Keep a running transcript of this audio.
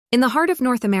In the heart of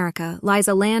North America lies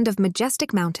a land of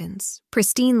majestic mountains,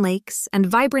 pristine lakes, and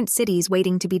vibrant cities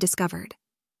waiting to be discovered.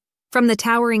 From the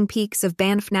towering peaks of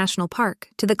Banff National Park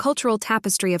to the cultural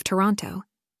tapestry of Toronto,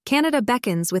 Canada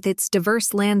beckons with its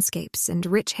diverse landscapes and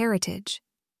rich heritage.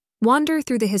 Wander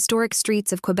through the historic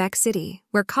streets of Quebec City,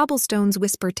 where cobblestones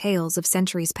whisper tales of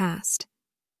centuries past.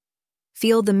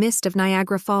 Feel the mist of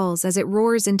Niagara Falls as it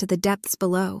roars into the depths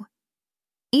below.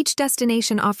 Each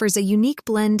destination offers a unique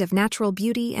blend of natural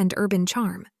beauty and urban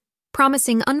charm,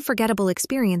 promising unforgettable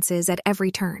experiences at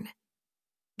every turn.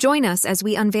 Join us as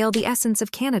we unveil the essence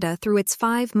of Canada through its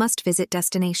 5 must-visit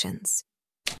destinations.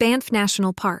 Banff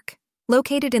National Park.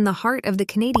 Located in the heart of the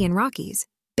Canadian Rockies,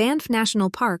 Banff National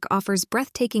Park offers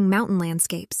breathtaking mountain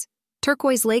landscapes,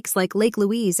 turquoise lakes like Lake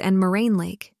Louise and Moraine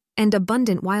Lake, and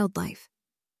abundant wildlife.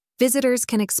 Visitors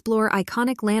can explore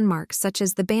iconic landmarks such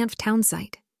as the Banff Town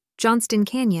Site, Johnston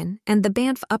Canyon, and the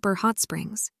Banff Upper Hot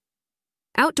Springs.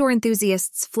 Outdoor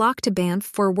enthusiasts flock to Banff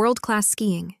for world-class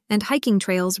skiing and hiking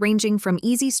trails ranging from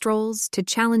easy strolls to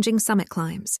challenging summit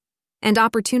climbs, and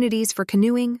opportunities for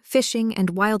canoeing, fishing,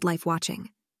 and wildlife watching.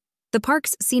 The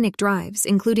park's scenic drives,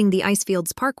 including the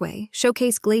Icefields Parkway,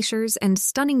 showcase glaciers and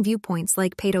stunning viewpoints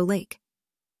like Peyto Lake.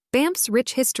 Banff's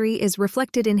rich history is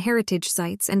reflected in heritage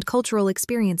sites and cultural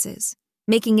experiences,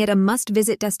 making it a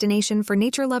must-visit destination for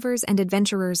nature lovers and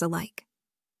adventurers alike.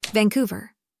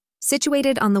 Vancouver.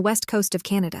 Situated on the west coast of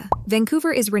Canada,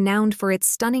 Vancouver is renowned for its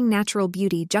stunning natural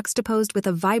beauty juxtaposed with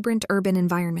a vibrant urban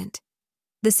environment.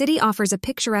 The city offers a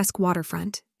picturesque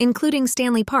waterfront, including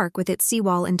Stanley Park with its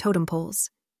seawall and totem poles.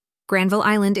 Granville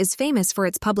Island is famous for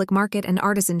its public market and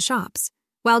artisan shops,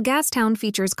 while Gastown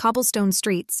features cobblestone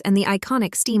streets and the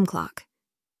iconic steam clock.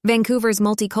 Vancouver's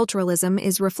multiculturalism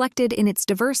is reflected in its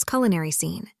diverse culinary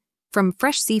scene, from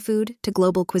fresh seafood to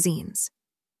global cuisines.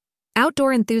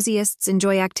 Outdoor enthusiasts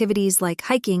enjoy activities like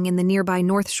hiking in the nearby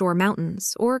North Shore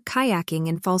Mountains or kayaking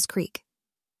in False Creek.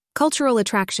 Cultural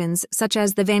attractions such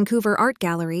as the Vancouver Art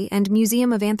Gallery and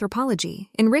Museum of Anthropology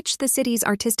enrich the city's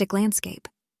artistic landscape.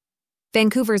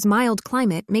 Vancouver's mild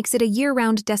climate makes it a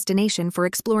year-round destination for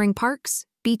exploring parks,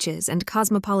 beaches, and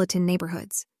cosmopolitan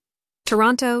neighborhoods.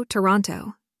 Toronto,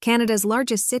 Canada's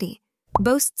largest city,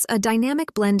 boasts a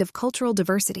dynamic blend of cultural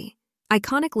diversity,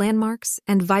 iconic landmarks,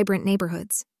 and vibrant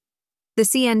neighborhoods. The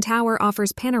CN Tower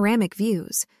offers panoramic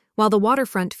views, while the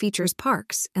waterfront features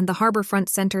parks and the harborfront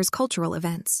centers cultural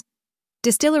events.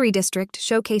 Distillery District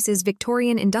showcases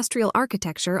Victorian industrial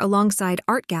architecture alongside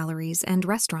art galleries and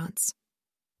restaurants.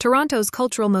 Toronto's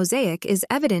cultural mosaic is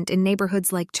evident in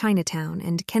neighborhoods like Chinatown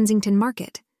and Kensington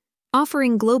Market,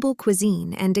 offering global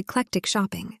cuisine and eclectic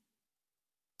shopping.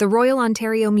 The Royal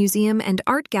Ontario Museum and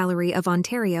Art Gallery of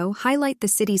Ontario highlight the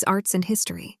city's arts and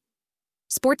history.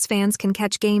 Sports fans can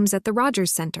catch games at the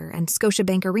Rogers Centre and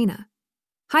Scotiabank Arena.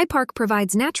 High Park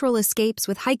provides natural escapes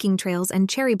with hiking trails and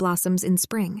cherry blossoms in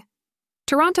spring.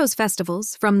 Toronto's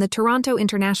festivals, from the Toronto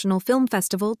International Film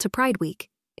Festival to Pride Week,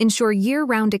 ensure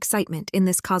year-round excitement in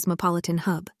this cosmopolitan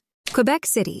hub. Quebec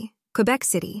City,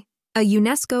 a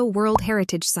UNESCO World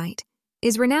Heritage Site,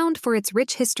 is renowned for its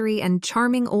rich history and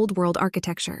charming old-world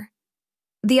architecture.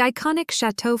 The iconic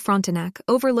Château Frontenac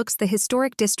overlooks the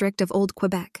historic district of Old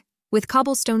Quebec, with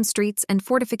cobblestone streets and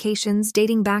fortifications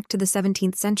dating back to the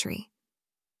 17th century.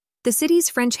 The city's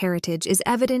French heritage is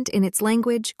evident in its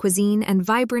language, cuisine, and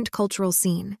vibrant cultural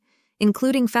scene,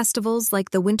 including festivals like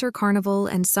the Winter Carnival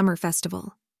and Summer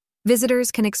Festival.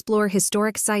 Visitors can explore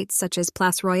historic sites such as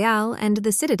Place Royale and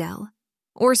the Citadel,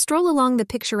 or stroll along the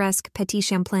picturesque Petit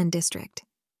Champlain district.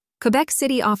 Quebec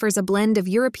City offers a blend of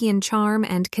European charm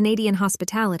and Canadian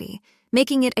hospitality,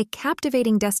 making it a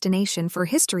captivating destination for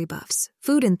history buffs,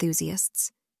 food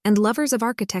enthusiasts, and lovers of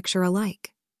architecture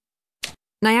alike.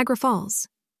 Niagara Falls.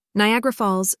 Niagara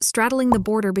Falls, straddling the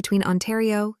border between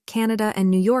Ontario, Canada, and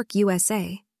New York,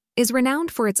 USA, is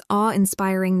renowned for its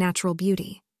awe-inspiring natural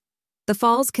beauty. The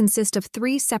falls consist of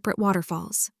 3 separate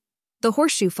waterfalls: the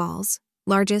Horseshoe Falls,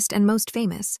 largest and most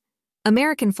famous,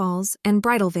 American Falls, and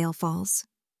Bridal Veil Falls.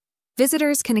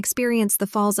 Visitors can experience the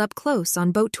falls up close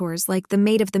on boat tours like the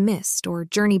Maid of the Mist or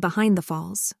Journey Behind the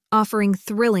Falls, offering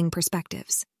thrilling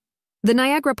perspectives. The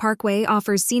Niagara Parkway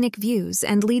offers scenic views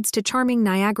and leads to charming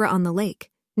Niagara-on-the-Lake,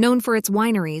 known for its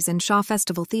wineries and Shaw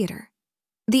Festival Theatre.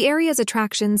 The area's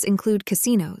attractions include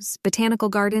casinos, botanical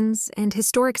gardens, and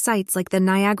historic sites like the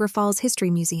Niagara Falls History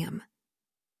Museum.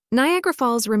 Niagara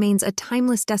Falls remains a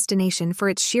timeless destination for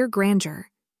its sheer grandeur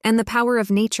and the power of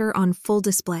nature on full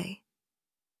display.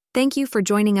 Thank you for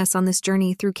joining us on this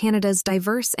journey through Canada's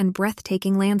diverse and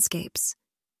breathtaking landscapes.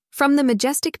 From the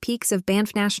majestic peaks of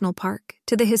Banff National Park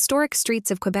to the historic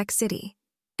streets of Quebec City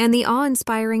and the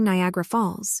awe-inspiring Niagara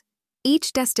Falls,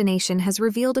 Each destination has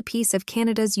revealed a piece of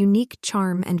Canada's unique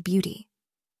charm and beauty.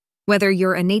 Whether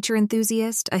you're a nature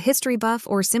enthusiast, a history buff,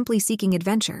 or simply seeking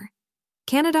adventure,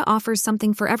 Canada offers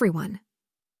something for everyone.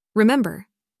 Remember,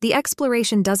 the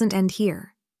exploration doesn't end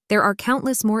here. There are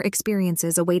countless more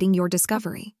experiences awaiting your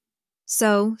discovery.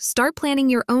 So, start planning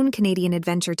your own Canadian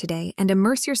adventure today and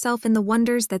immerse yourself in the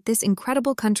wonders that this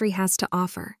incredible country has to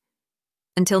offer.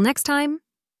 Until next time,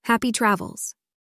 happy travels.